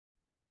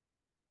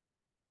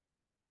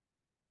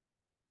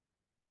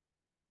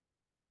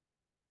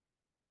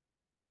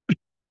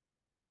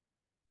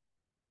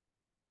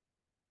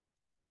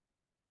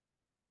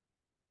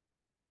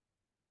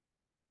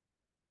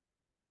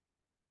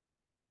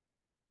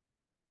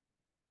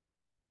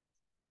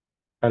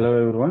Hello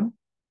everyone,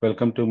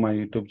 welcome to my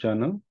YouTube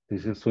channel.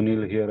 This is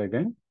Sunil here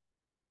again.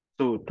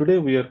 So today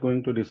we are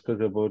going to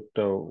discuss about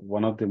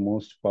one of the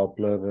most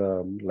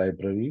popular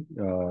library.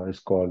 It's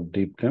called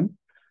DeepChem,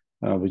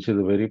 which is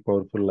a very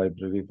powerful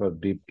library for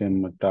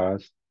DeepChem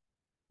tasks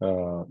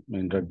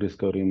in drug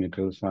discovery,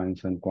 material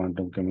science, and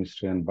quantum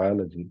chemistry and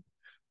biology.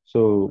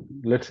 So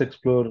let's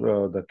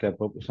explore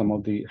some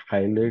of the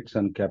highlights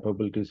and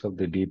capabilities of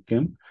the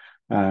DeepChem,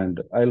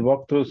 and I'll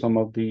walk through some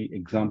of the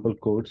example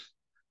codes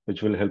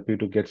which will help you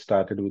to get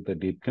started with the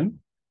DeepChem.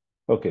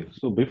 Okay,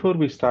 so before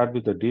we start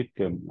with the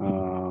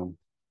DeepChem,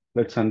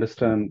 let's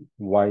understand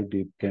why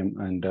DeepChem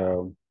and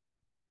uh,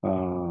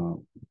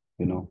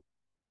 you know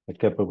the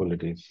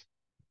capabilities.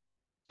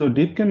 So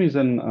DeepChem is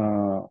an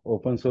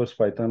open source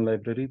Python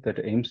library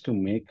that aims to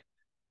make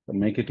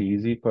it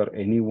easy for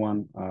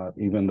anyone,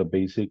 even the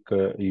basic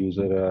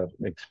user or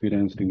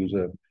experienced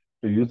user,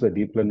 to use the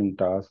deep learning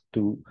task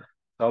to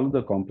solve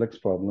the complex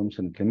problems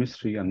in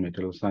chemistry and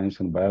material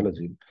science and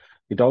biology.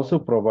 It also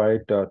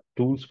provides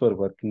tools for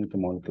working with the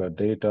molecular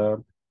data,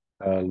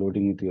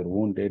 loading with your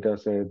own data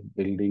set,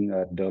 building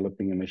or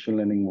developing a machine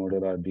learning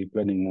model or deep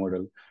learning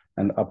model,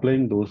 and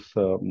applying those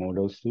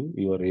models to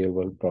your real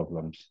world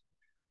problems.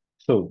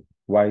 So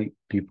why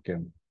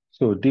DeepChem?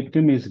 So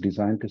DeepChem is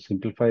designed to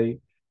simplify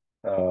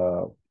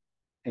uh,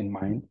 in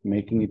mind,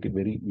 making it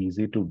very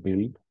easy to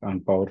build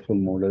and powerful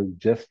model,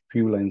 just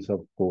few lines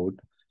of code,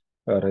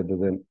 rather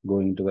than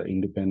going to the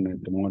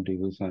independent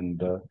modules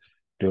and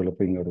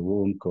developing your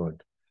own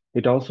code.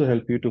 It also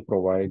helps you to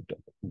provide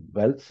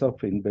wealth of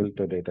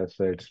inbuilt data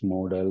sets,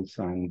 models,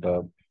 and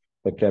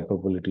the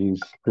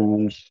capabilities,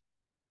 tools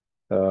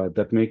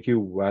that make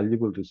you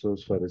valuable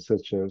resource for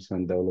researchers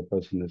and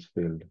developers in this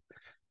field.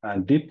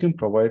 And DeepChem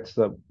provides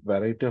a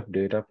variety of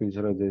data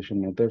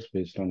visualization methods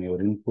based on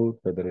your input,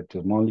 whether it's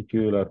a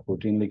molecule or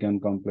protein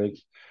ligand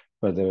complex,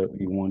 whether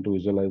you want to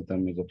visualize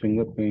them as a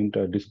fingerprint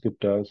or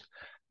descriptors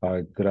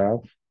or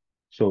graph.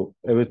 So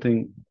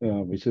everything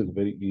which is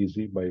very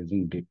easy by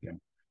using DeepChem.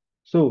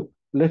 So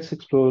let's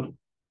explore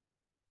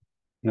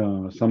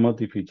some of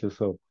the features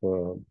of,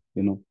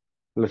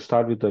 let's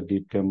start with the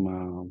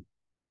DeepChem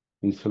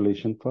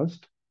installation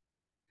first.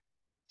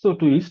 So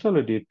to install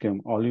a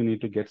DeepChem, all you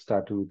need to get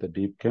started with the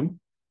DeepChem.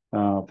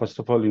 First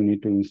of all, you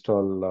need to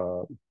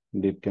install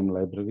DeepChem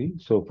library.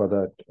 So for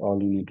that,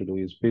 all you need to do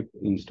is pip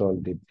install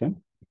DeepChem.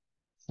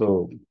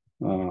 So,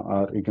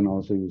 or you can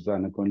also use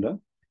Anaconda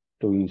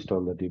to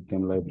install the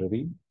DeepChem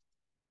library.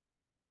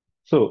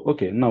 So,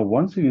 okay, now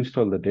once you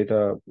install the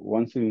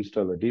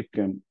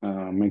DeepChem,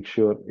 make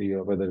sure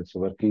whether it's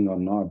working or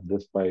not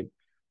just by,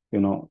 you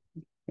know,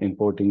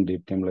 importing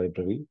DeepChem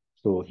library.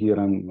 So here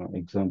an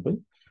example.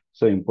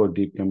 So import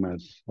DeepChem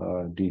as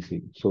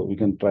DC. So we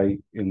can try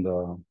in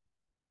the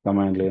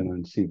command line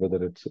and see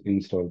whether it's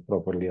installed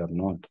properly or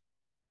not.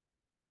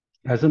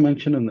 As I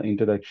mentioned in the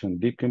introduction,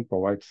 DeepChem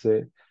provides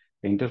a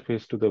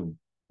interface to the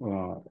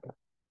uh,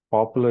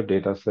 popular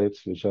data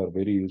sets which are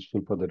very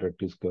useful for the drug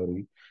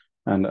discovery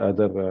and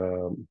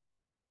other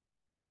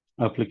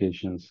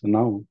applications.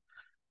 Now,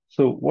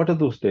 so what are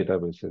those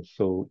databases?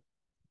 So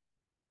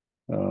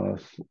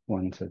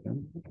one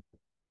second.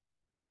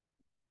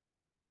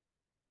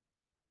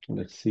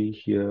 Let's see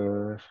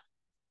here.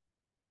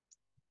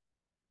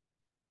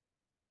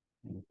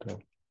 Okay.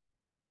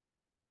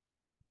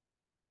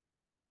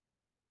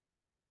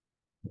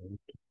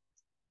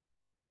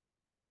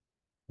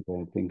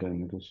 I think I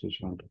need to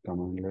switch on to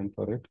command line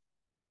for it.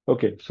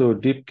 Okay, so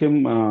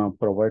DeepChem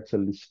provides a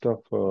list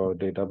of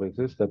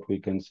databases that we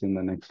can see in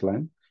the next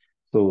line.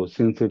 So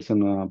since it's in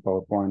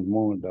PowerPoint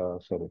mode,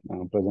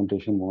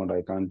 presentation mode,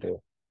 I can't,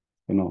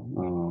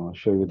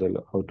 show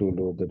you how to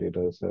load the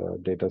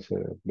data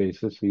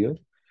bases here.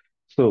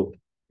 So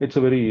it's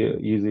a very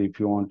easy if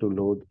you want to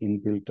load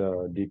inbuilt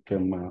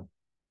DeepChem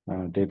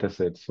data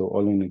sets. So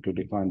all you need to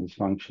define is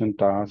function,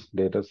 task,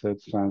 data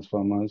sets,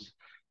 transformers,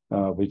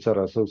 which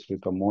are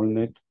associated with a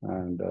MoldNet,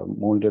 and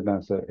MoldNet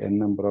has a n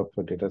number of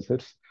data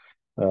sets.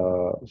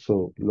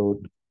 So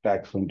load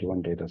tax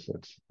 21 data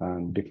sets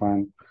and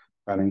define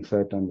planning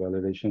set and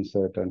validation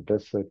set and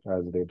test set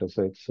as data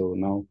sets. So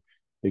now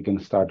we can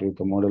start with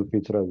the model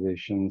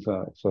featurizations,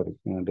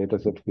 data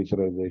set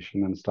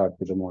featurization and start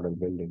with the model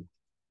building.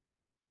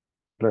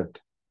 Right.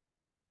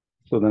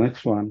 So the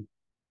next one,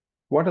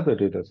 what are the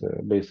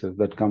bases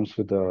that comes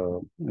with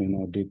the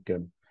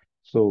DeepChem?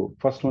 So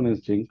first one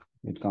is Zinc.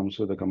 It comes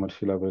with a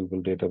commercially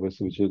available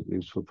database which is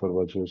useful for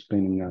virtual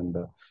screening and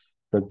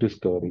drug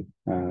discovery,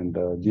 and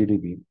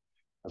GDB,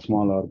 a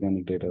small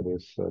organic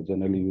database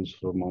generally used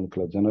for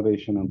molecular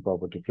generation and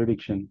property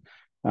prediction,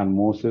 and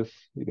Moses,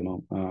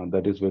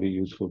 that is very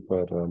useful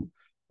for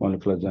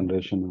molecular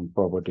generation and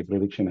property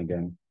prediction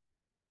again.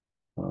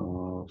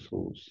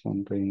 So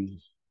something.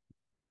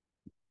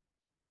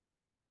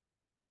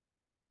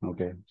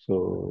 Okay,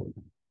 so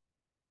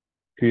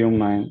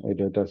QM9, a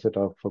dataset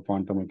of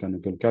quantum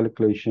mechanical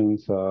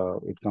calculations.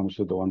 It comes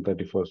with the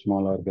 134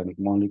 small organic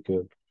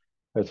molecule,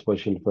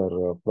 especially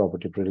for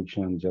property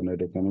prediction and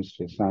generative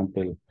chemistry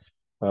sample.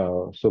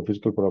 So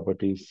physical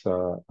properties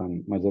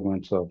and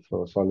measurements of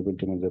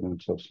solubility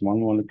measurements of small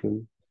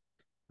molecule.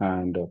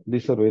 And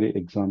these are very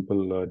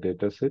example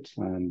data sets.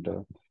 And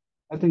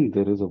I think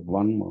there is a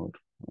one more.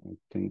 I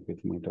think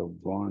it might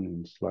have gone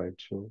in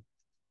slideshow.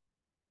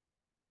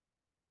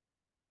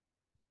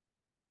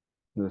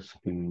 Just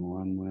give me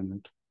 1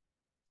 minute.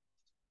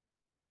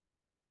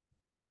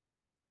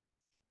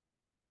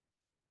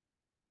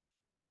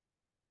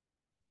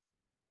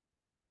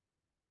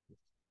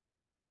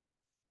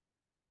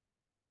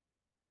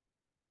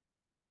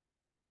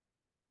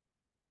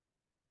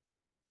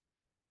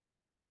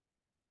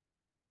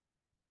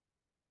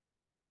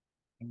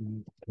 I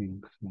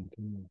think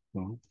something is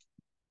wrong.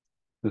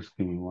 Just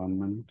give me 1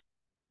 minute.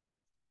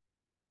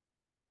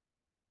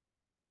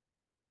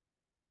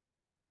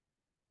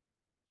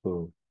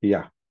 So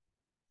yeah.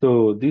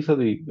 So these are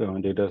the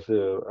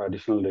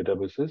additional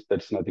databases.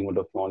 That's nothing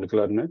but a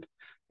molecular net.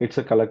 It's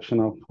a collection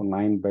of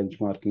 9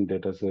 benchmarking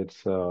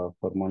datasets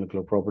for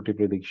molecular property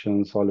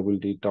prediction,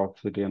 solubility,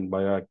 toxicity, and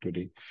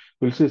bioactivity.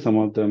 We'll see some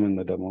of them in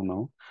the demo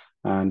now.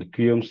 And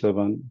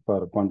QM7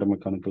 for quantum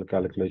mechanical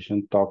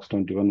calculation,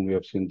 TOX21 we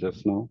have seen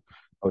just now,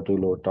 how to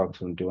load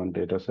TOX21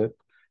 dataset,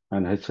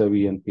 and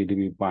HIV and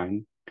PDB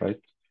bind, right?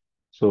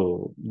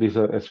 So these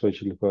are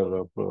especially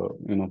for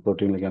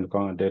protein ligand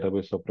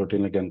database of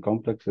protein ligand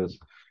complexes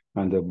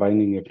and the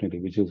binding affinity,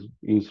 which is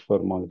used for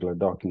molecular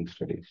docking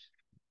studies.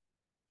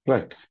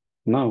 Right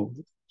now,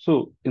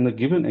 so in the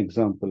given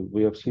example,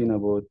 we have seen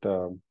about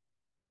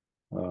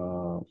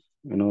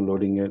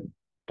loading a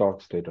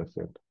tox data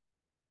set.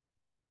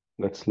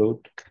 Let's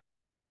load.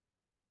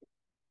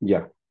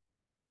 Yeah.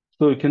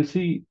 So you can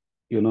see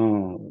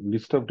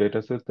list of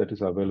data sets that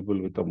is available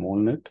with the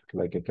MolNet,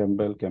 like a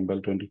Campbell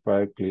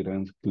 25,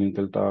 clearance,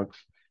 clinical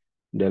tox,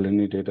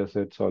 Delaney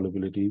dataset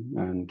solubility,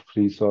 and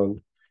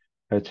freesol,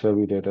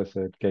 HIV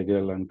dataset,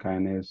 Kegel, and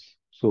kinase.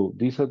 So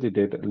these are the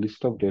data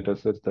list of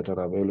datasets that are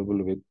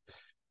available with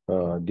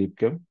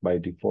DeepChem by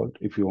default.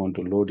 If you want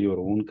to load your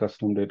own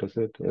custom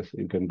dataset, yes,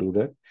 you can do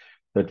that.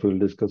 That we'll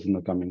discuss in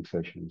the coming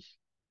sessions.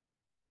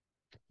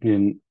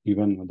 In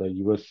even the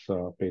US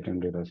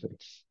patent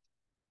datasets,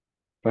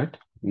 right?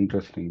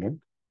 Interesting, right?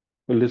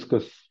 We'll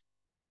discuss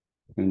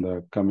in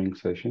the coming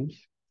sessions.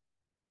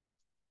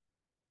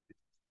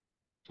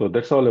 So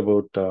that's all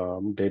about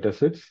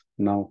datasets.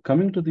 Now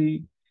coming to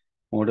the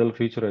model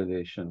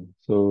featurization.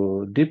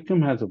 So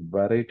DeepChem has a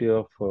variety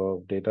of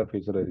data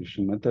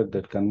featurization method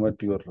that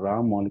convert your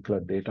raw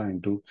molecular data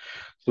into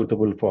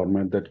suitable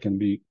format that can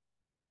be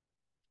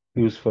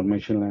used for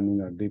machine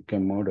learning or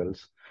DeepChem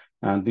models.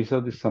 And these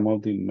are some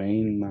of the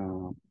main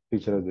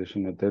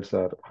featurization methods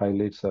or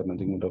highlights or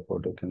nothing but a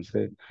photo can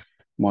say.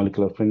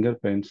 Molecular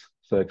fingerprints,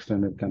 so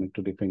extended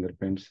connectivity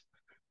fingerprints,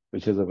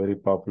 which is a very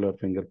popular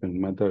fingerprint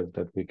method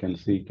that we can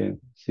see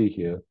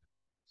here.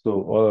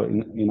 So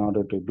in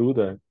order to do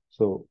that,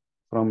 so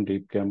from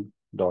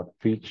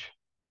DeepChem.feach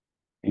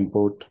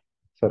import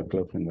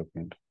circular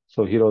fingerprint.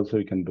 So here also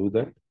you can do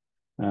that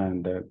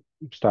and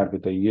start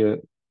with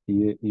the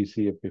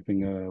ECFP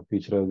finger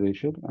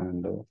featurization.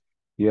 And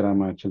here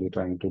I'm actually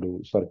trying to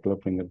do circular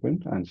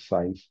fingerprint and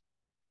size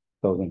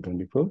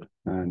 1024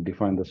 and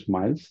define the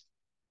smiles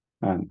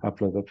and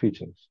apply the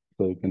features.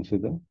 So you can see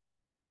the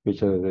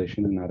featurization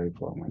in array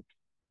format,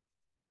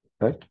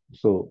 right?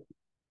 So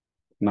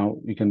now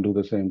you can do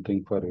the same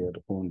thing for your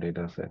own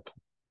data set.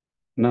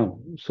 Now,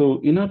 so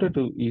in order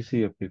to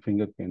ECFP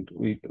fingerprint,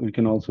 we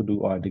can also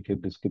do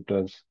RDKit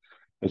descriptors,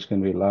 which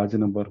can be a large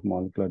number of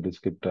molecular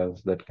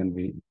descriptors that can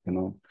be,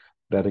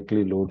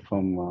 directly load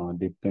from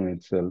DeepChem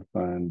itself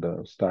and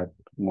start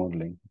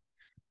modeling.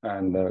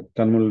 And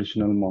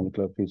convolutional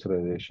molecular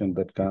featurization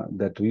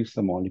that reads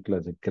the molecule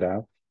as a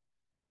graph,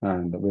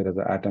 and whereas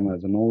the atom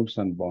has nodes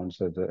and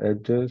bonds as the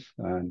edges,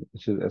 and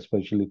which is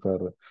especially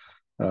for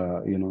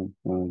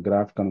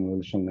graph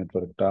convolutional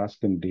network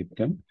task in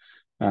DeepChem.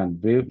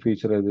 And wave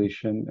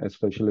featurization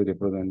especially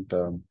represent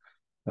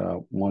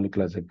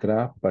molecule as a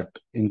graph, but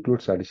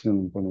includes additional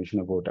information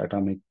about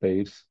atom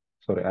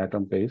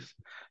pairs,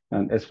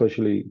 and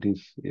especially it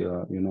is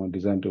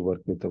designed to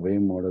work with the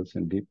wave models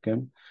in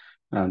DeepChem.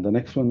 And the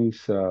next one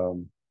is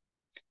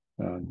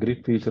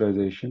grid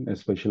featurization,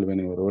 especially when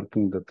you are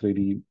working with the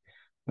 3D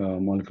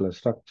molecular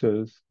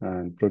structures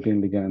and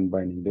protein ligand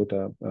binding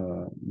data,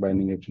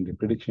 binding affinity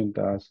prediction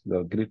tasks.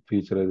 The grid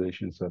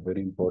featurizations are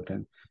very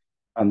important.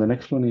 And the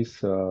next one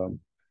is,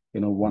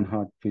 one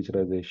hot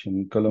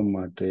featurization, column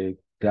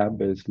matrix,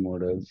 gap-based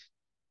models,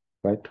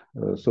 right?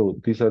 So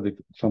these are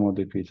some of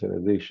the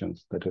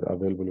featurizations that are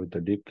available with the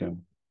DeepChem.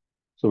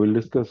 So we'll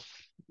discuss,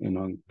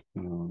 in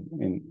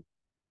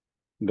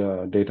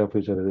the data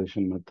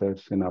featurization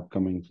methods in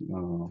upcoming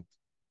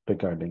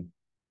recording.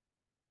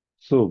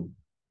 So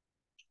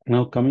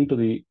now coming to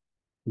the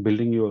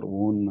building your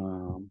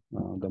own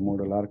the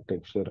model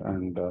architecture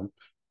and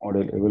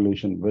model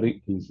evolution,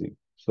 very easy.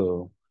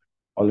 So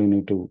all you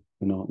need to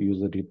use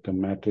the DeepChem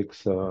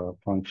matrix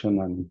function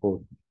and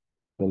import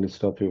the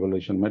list of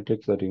evaluation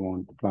metrics that you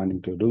want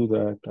planning to do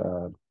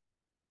that.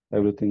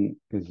 Everything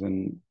is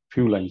in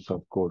few lines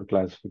of code,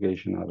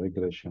 classification or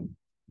regression.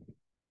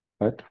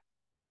 right?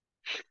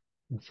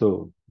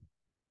 So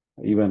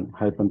even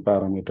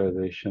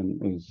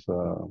hyperparameterization is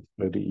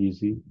pretty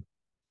easy.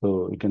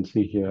 So you can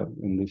see here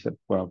in this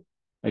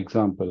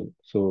example.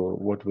 So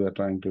what we are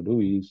trying to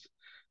do is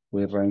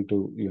we're trying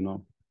to,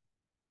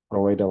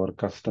 provide our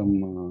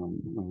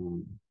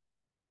custom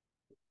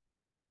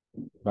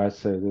batch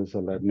sizes,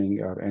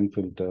 learning or n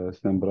filters,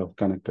 number of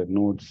connected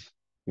nodes,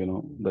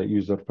 the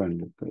user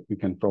friendly. You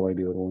can provide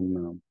your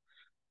own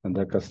and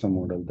the custom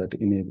model that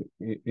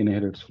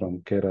inherits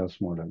from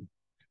Keras model.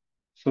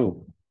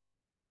 So,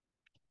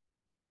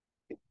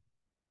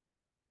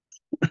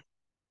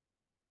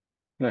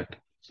 right.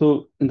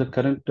 So in the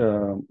current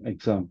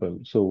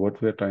example, so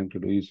what we are trying to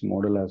do is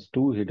model has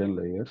two hidden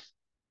layers.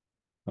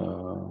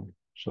 Uh,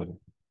 sorry.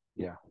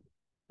 Yeah.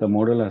 The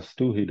model has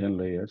two hidden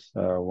layers,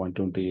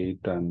 128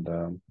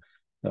 and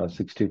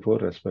 64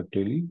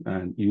 respectively,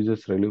 and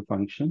uses ReLU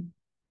function,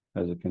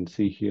 as you can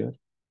see here.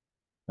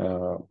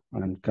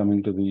 And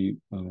coming to the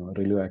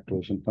ReLU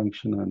activation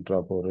function and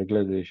drop our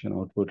regularization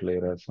output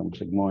layer has some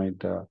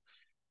sigmoid, uh,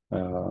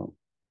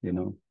 you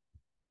know,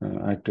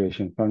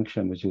 activation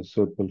function, which is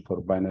suitable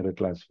for binary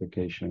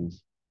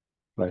classifications,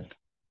 right?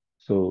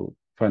 So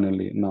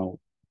finally, now,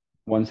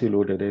 once you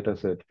load a data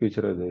set,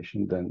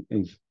 featurization then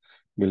is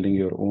building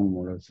your own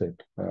model set,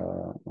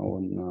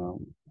 own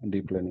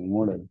deep learning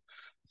model.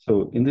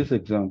 So in this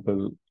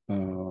example,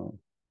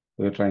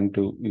 we're trying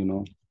to,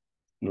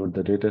 load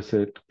the data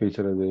set,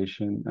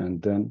 featurization,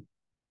 and then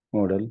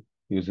model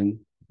using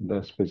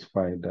the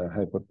specified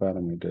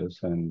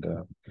hyperparameters. And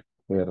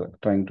we're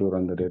trying to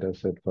run the data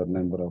set for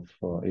number of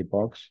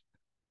epochs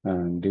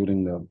and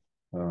during the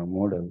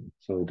model.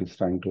 So it is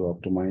trying to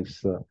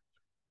optimize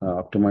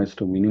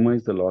to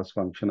minimize the loss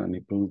function and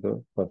improve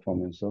the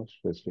performance of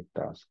specific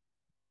task,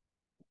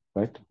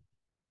 right?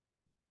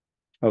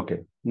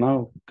 Okay,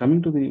 now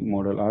coming to the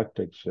model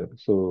architecture.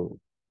 So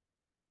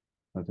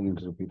I think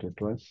it's repeated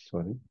twice,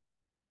 sorry.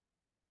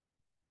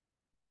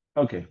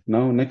 Okay,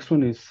 now next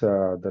one is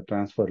the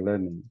transfer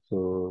learning.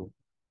 So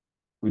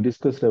we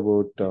discussed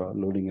about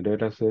loading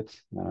data sets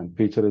and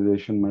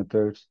featurization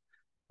methods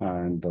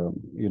and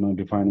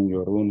defining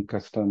your own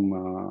custom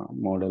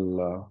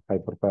model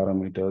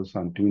hyperparameters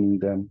and tuning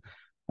them.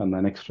 And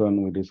the next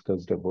one we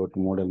discussed about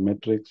model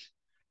metrics.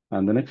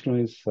 And the next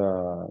one is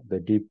the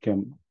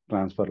DeepChem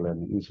transfer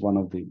learning. Is one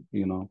of the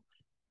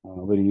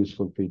very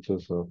useful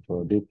features of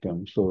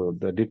DeepChem. So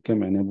the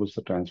DeepChem enables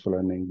the transfer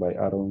learning by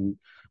allowing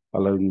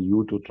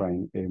you to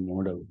train a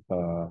model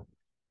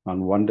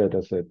on one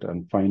data set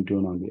and fine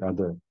tune on the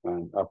other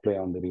and apply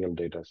on the real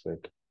data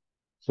set.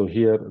 So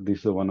here, this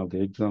is one of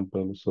the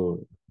examples.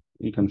 So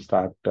you can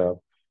start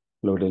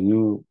load a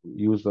new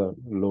user,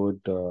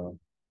 load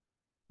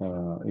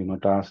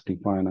task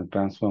define and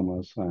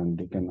transformers, and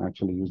you can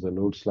actually use the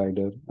load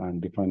slider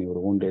and define your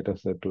own data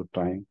set to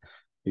try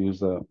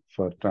use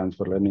for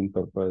transfer learning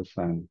purpose,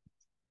 and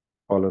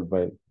followed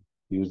by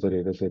use the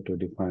data set to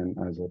define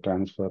as a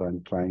transfer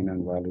and train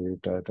and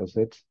validate data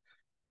sets,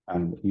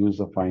 and use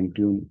the fine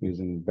tune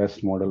using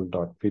best model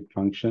dot fit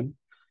function,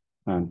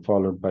 and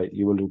followed by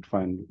evaluate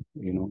fine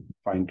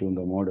tune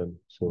the model.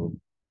 So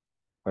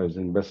by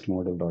using best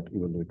model dot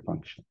evaluate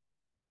function,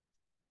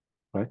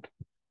 right?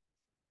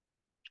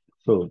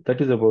 So that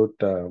is about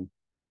uh,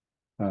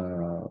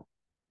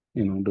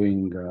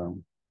 doing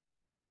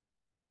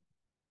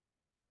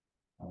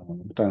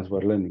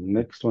transfer learning.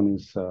 Next one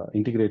is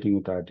integrating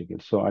with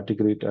RDKit. So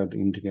RDKit and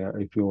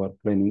if you are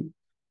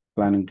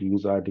planning to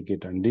use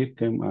RDKit and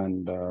DeepChem,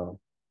 and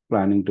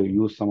planning to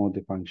use some of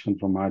the function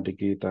from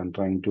RDKit and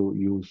trying to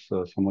use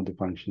some of the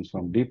functions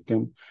from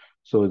DeepChem.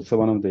 So it's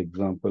one of the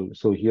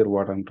examples. So here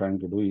what I'm trying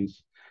to do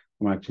is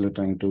I'm actually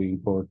trying to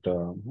import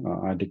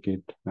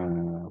RDKit.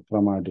 From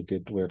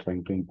RDKit, we're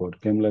trying to import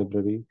Chem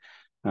library.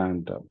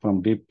 And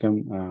from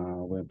DeepChem,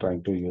 we're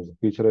trying to use a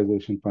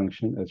featurization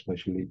function,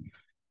 especially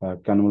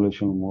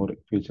convolutional more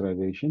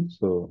featurization.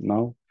 So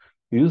now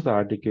use the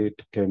RDKit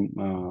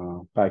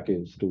Chem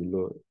package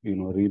to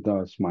read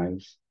the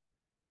smiles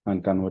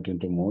and convert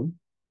into mode.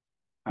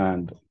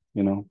 And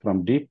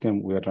from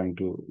DeepChem, we are trying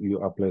to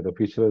apply the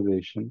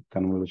featurization,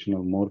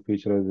 convolutional more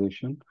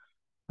featurization,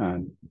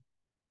 and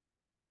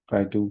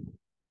try to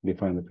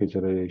define the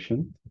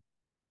featurization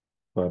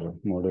for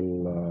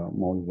model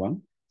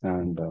 1,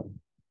 and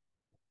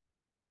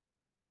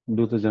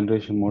do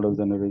the model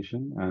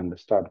generation and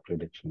start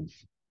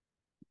predictions,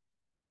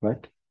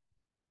 right?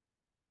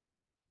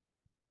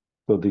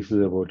 So this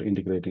is about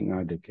integrating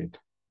RDKit.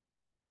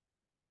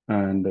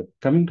 And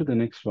coming to the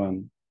next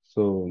one,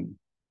 so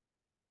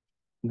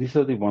these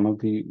are the one of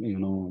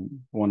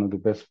the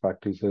best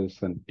practices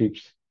and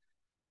tips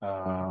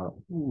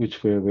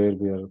which where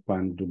we are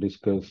planning to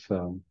discuss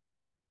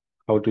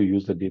how to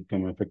use the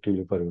DeepChem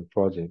effectively for your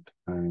project.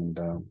 And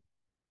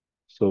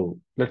so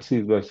let's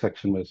see by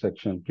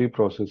section,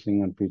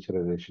 pre-processing and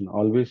featurization.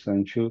 Always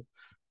ensure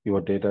your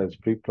data is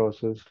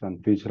pre-processed and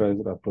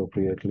featurized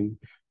appropriately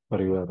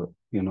for your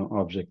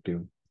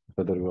objective.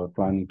 Whether you are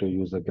planning to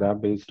use a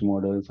graph-based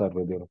models, or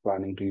whether you're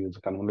planning to use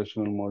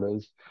convolutional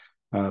models,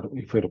 or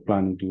if you're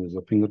planning to use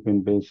a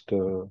fingerprint-based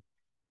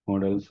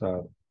models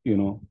are,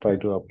 try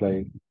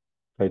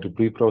to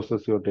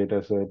pre-process your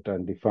data set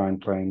and define,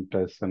 train,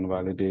 test, and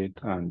validate,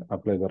 and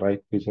apply the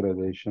right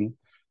featurization,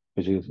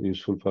 which is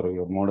useful for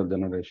your model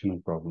generation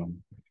and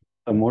problem.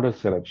 A model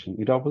selection.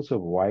 It offers a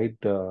wide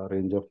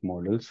range of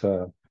models.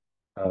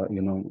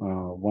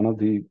 One of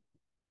the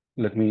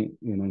Let me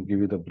give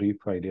you the brief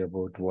idea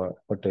about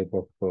what type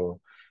of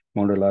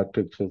model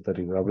architectures that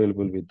is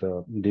available with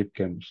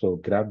DeepChem. So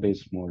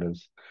graph-based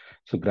models,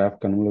 so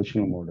graph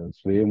convolutional models,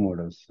 wave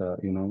models,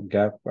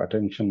 gap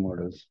attention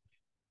models,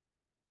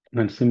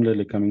 and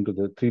similarly coming to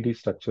the 3D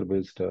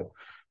structure-based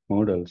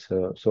models,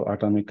 so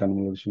atomic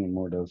convolutional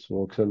models,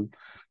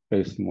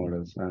 voxel-based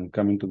models, and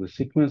coming to the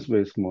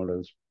sequence-based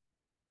models,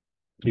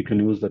 you can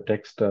use the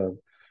text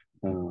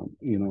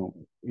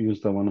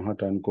use the one-hot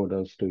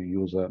encoders to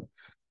use a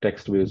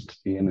text-based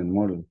CNN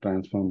model,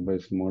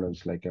 transform-based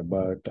models like a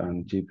BERT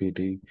and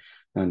GPT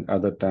and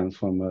other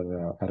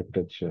transformer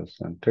architectures,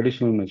 and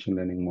traditional machine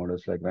learning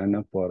models like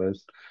random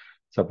forest,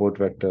 support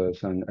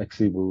vectors, and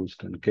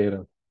XGBoost and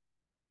Keras.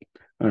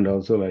 And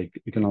also, like,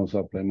 you can also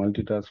apply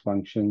multitask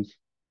functions,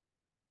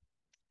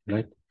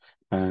 right?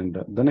 And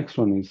the next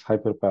one is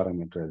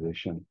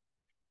hyperparameterization.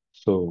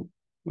 So,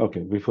 okay,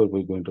 before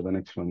we go into the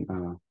next one,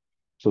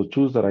 so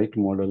choose the right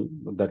model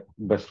that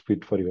best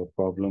fit for your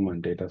problem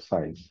and data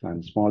size.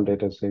 And small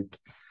data set,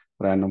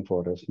 random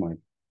forest might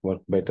work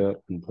better.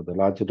 And for the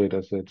larger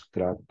data sets,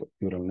 graph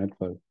neural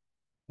network.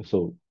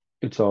 So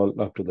it's all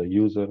up to the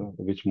user,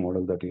 which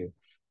model that you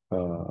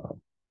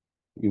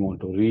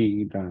want to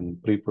read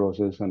and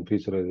pre-process and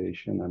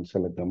featurization and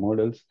select the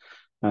models.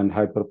 And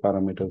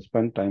hyperparameters,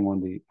 spend time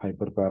on the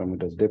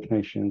hyperparameters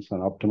definitions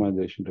and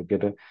optimization to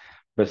get a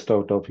best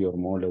out of your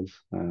models.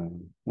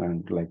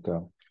 And like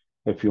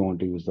if you want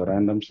to use the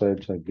random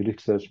search or grid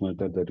search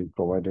method that is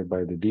provided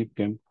by the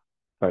DeepChem,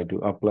 try to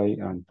apply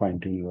and fine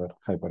tune your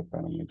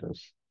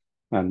hyperparameters.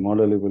 And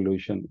model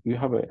evaluation, you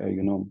have a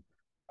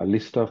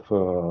list of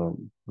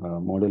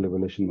model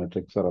evaluation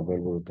metrics are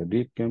available with the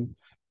DeepChem.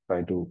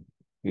 Try to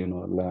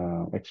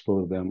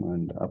explore them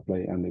and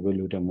apply and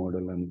evaluate a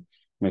model and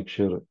make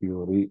sure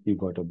you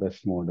got a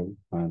best model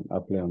and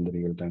apply on the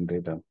real time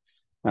data.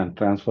 And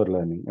transfer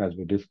learning, as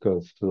we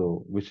discussed,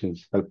 so which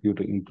is help you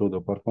to improve the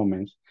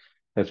performance,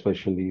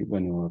 especially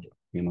when you're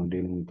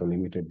dealing with the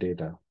limited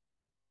data,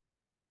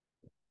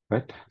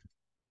 right?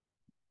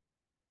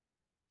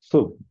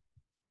 So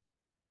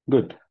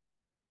good.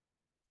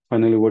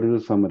 Finally, what is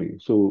the summary?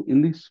 So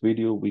in this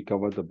video, we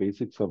cover the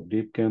basics of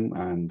DeepChem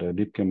and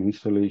DeepChem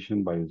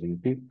installation by using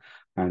PIP.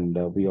 And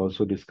we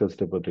also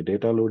discussed about the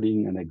data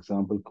loading and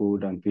example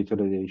code and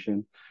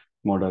featurization,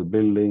 model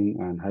building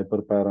and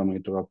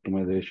hyperparameter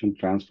optimization,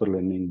 transfer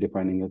learning,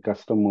 defining a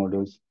custom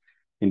models,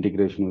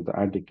 integration with the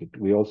RDKit.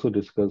 We also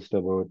discussed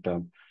about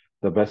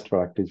the best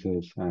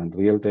practices and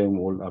real-time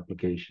world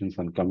applications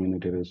and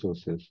community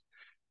resources.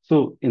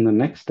 So in the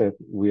next step,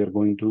 we are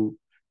going to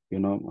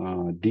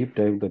deep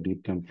dive the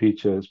DeepChem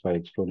features by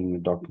exploring the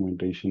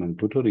documentation and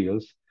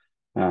tutorials.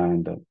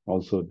 And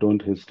also don't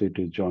hesitate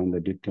to join the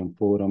DeepChem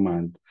forum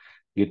and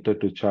get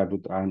to chat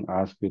with and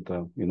ask with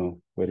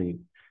very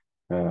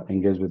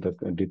engage with the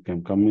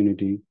DeepChem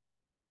community,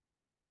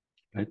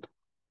 right?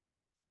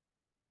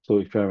 So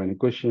if you have any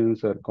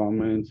questions or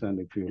comments, and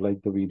if you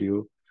like the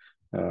video,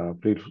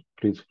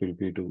 please feel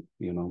free to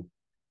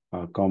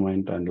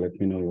comment and let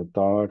me know your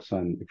thoughts.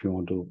 And if you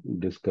want to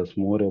discuss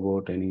more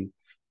about any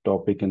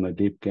topic in the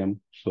DeepChem,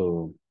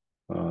 so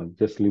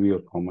just leave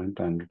your comment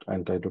and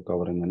I'll try to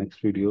cover in the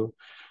next video.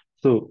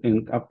 So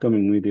in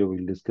upcoming video,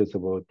 we'll discuss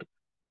about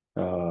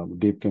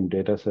DeepChem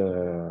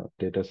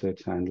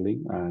datasets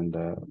handling and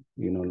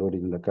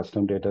loading the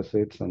custom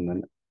datasets, and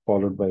then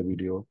followed by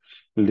video,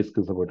 we'll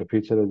discuss about the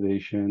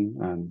featurization,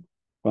 and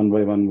one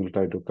by one we'll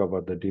try to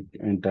cover the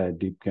entire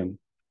DeepChem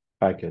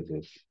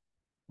packages.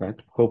 Right.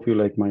 Hope you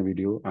like my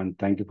video and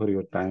thank you for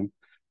your time,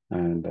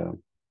 and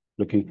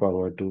looking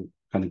forward to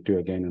connect you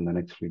again in the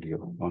next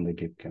video on the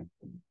DeepChem.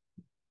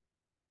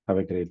 Have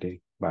a great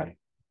day. Bye.